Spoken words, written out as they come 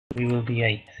We will be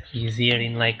 8. He's here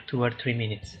in like 2 or 3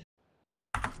 minutes.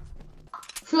 Yeah,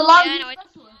 I know it.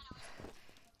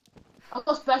 I've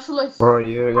got specialist. Bro,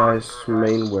 you guys'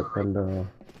 main weapon though.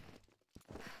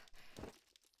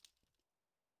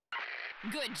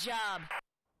 Good job.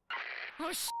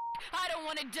 Oh sh! I don't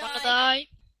want to die. Wanna die?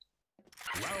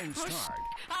 Round start.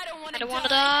 I don't want I to don't wanna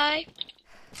die.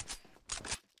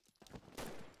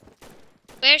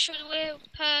 Where should we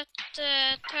put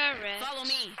the turret? Follow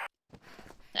me.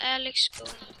 The Alex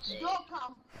going. Don't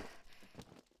come.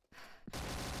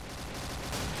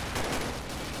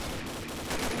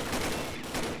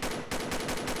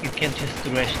 You can't just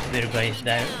rush to their base.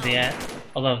 They are,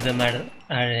 all of them are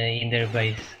in their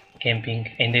base camping,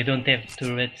 and they don't have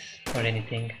turrets or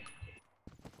anything.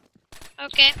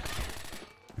 Okay.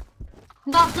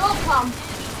 No, don't come.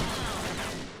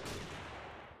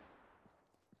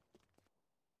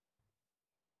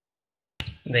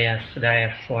 They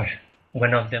are 4.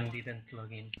 One of them didn't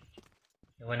log in.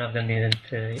 One of them didn't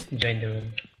join the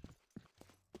room.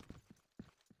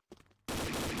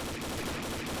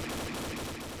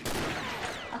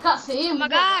 I can't see him. Oh my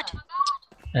god.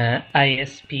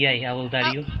 ISPA, how old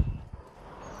are you?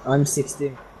 I'm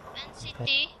 16.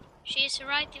 NCT, she's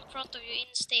right in front of you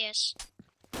in stairs.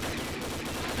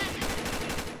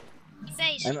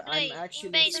 Base, I'm play, actually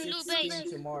base, blue 16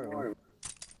 base. tomorrow.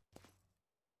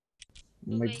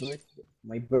 Blue My base.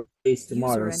 birthday is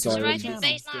tomorrow, User so She's I right will in be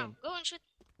base 16. now. Go and shoot.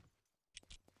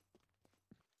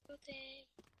 Shoot him.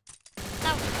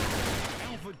 Now.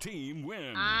 Alpha team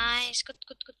wins. Nice, good,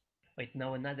 good, good. Wait,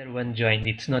 now another one joined.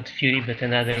 It's not Fury, but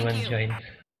another one joined.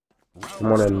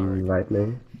 Come on and invite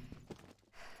me.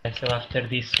 So after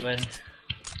this one,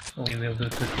 we will do 2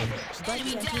 teams.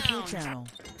 Buddy entered your channel.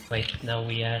 Wait, now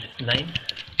we are 9.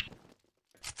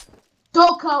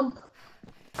 Don't come.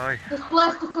 Hi. Just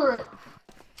blast the turret.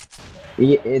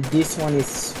 Yeah, this one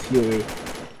is Fury.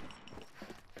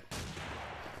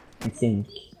 I think.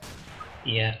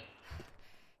 Yeah.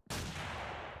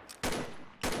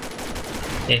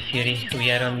 Hey Fury,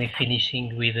 we are only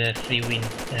finishing with a free win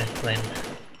plan.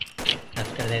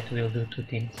 After that we'll do 2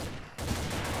 teams.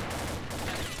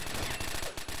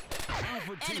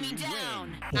 Alpha team Enemy down.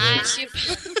 wins. Nice, you.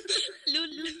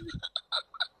 Lulu.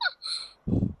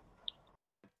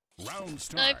 Round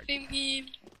start. Sniping him.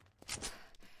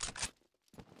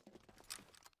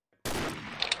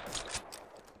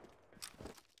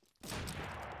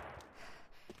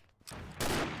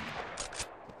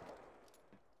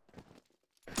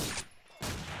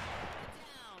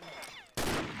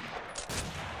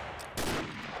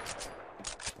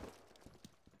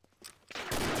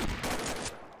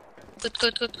 Good,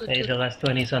 good, good, good, Hey, good. the last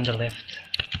one is on the left,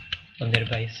 on their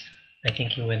base. I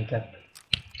think he went up.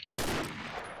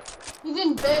 He's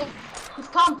in base. He's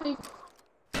camping.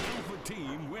 Alpha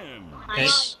team wins.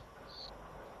 Nice.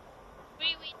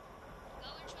 Free win. Go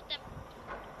and shoot them.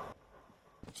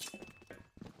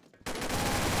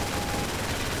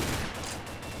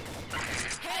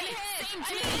 Hey, same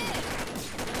team.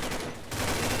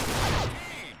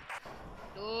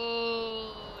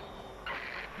 Lol.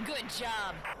 Good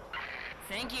job.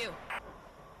 Thank you.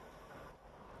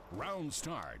 Round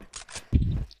start.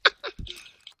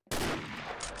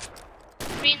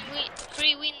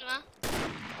 Free win, ma.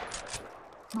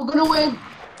 We're gonna win.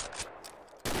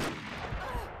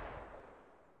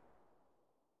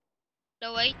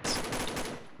 No, wait.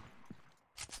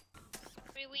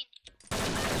 Free win.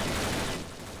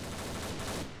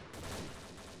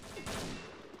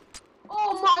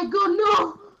 Oh my god,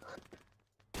 no!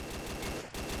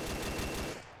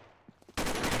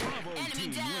 Bravo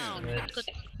team wins. Good.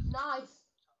 Nice.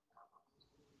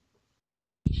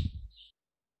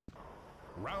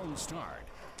 Round start.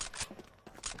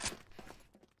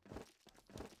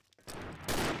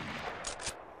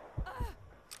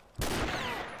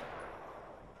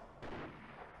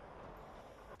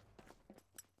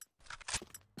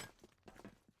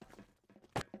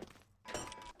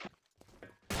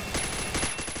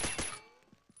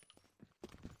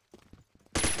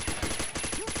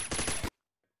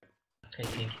 Okay,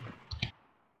 thank you.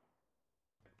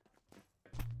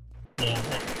 Yeah.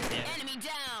 Enemy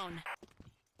down.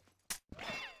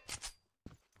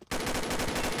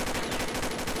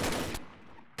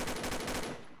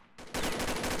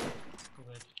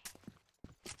 Good.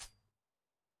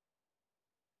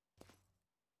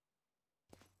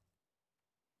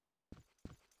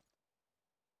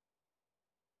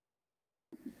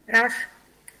 Rush.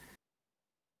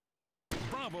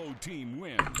 Bravo team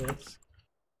wins.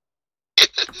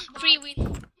 Free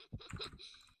win.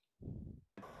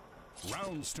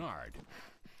 Round start.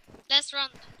 Last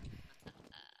round.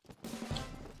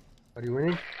 Are you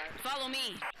winning? Follow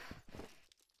me.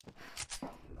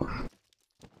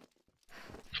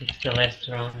 It's the last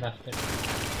round after.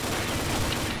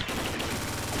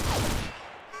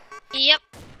 Yep.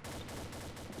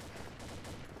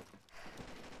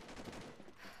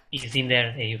 He's in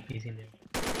there, AUP is in there.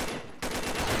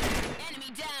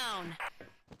 Enemy down.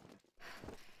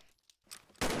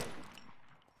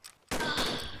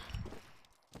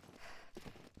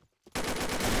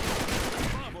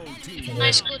 Bravo team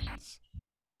Nice, wins. good.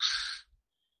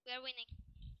 We are winning.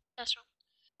 That's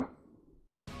wrong.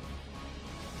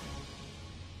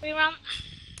 We run.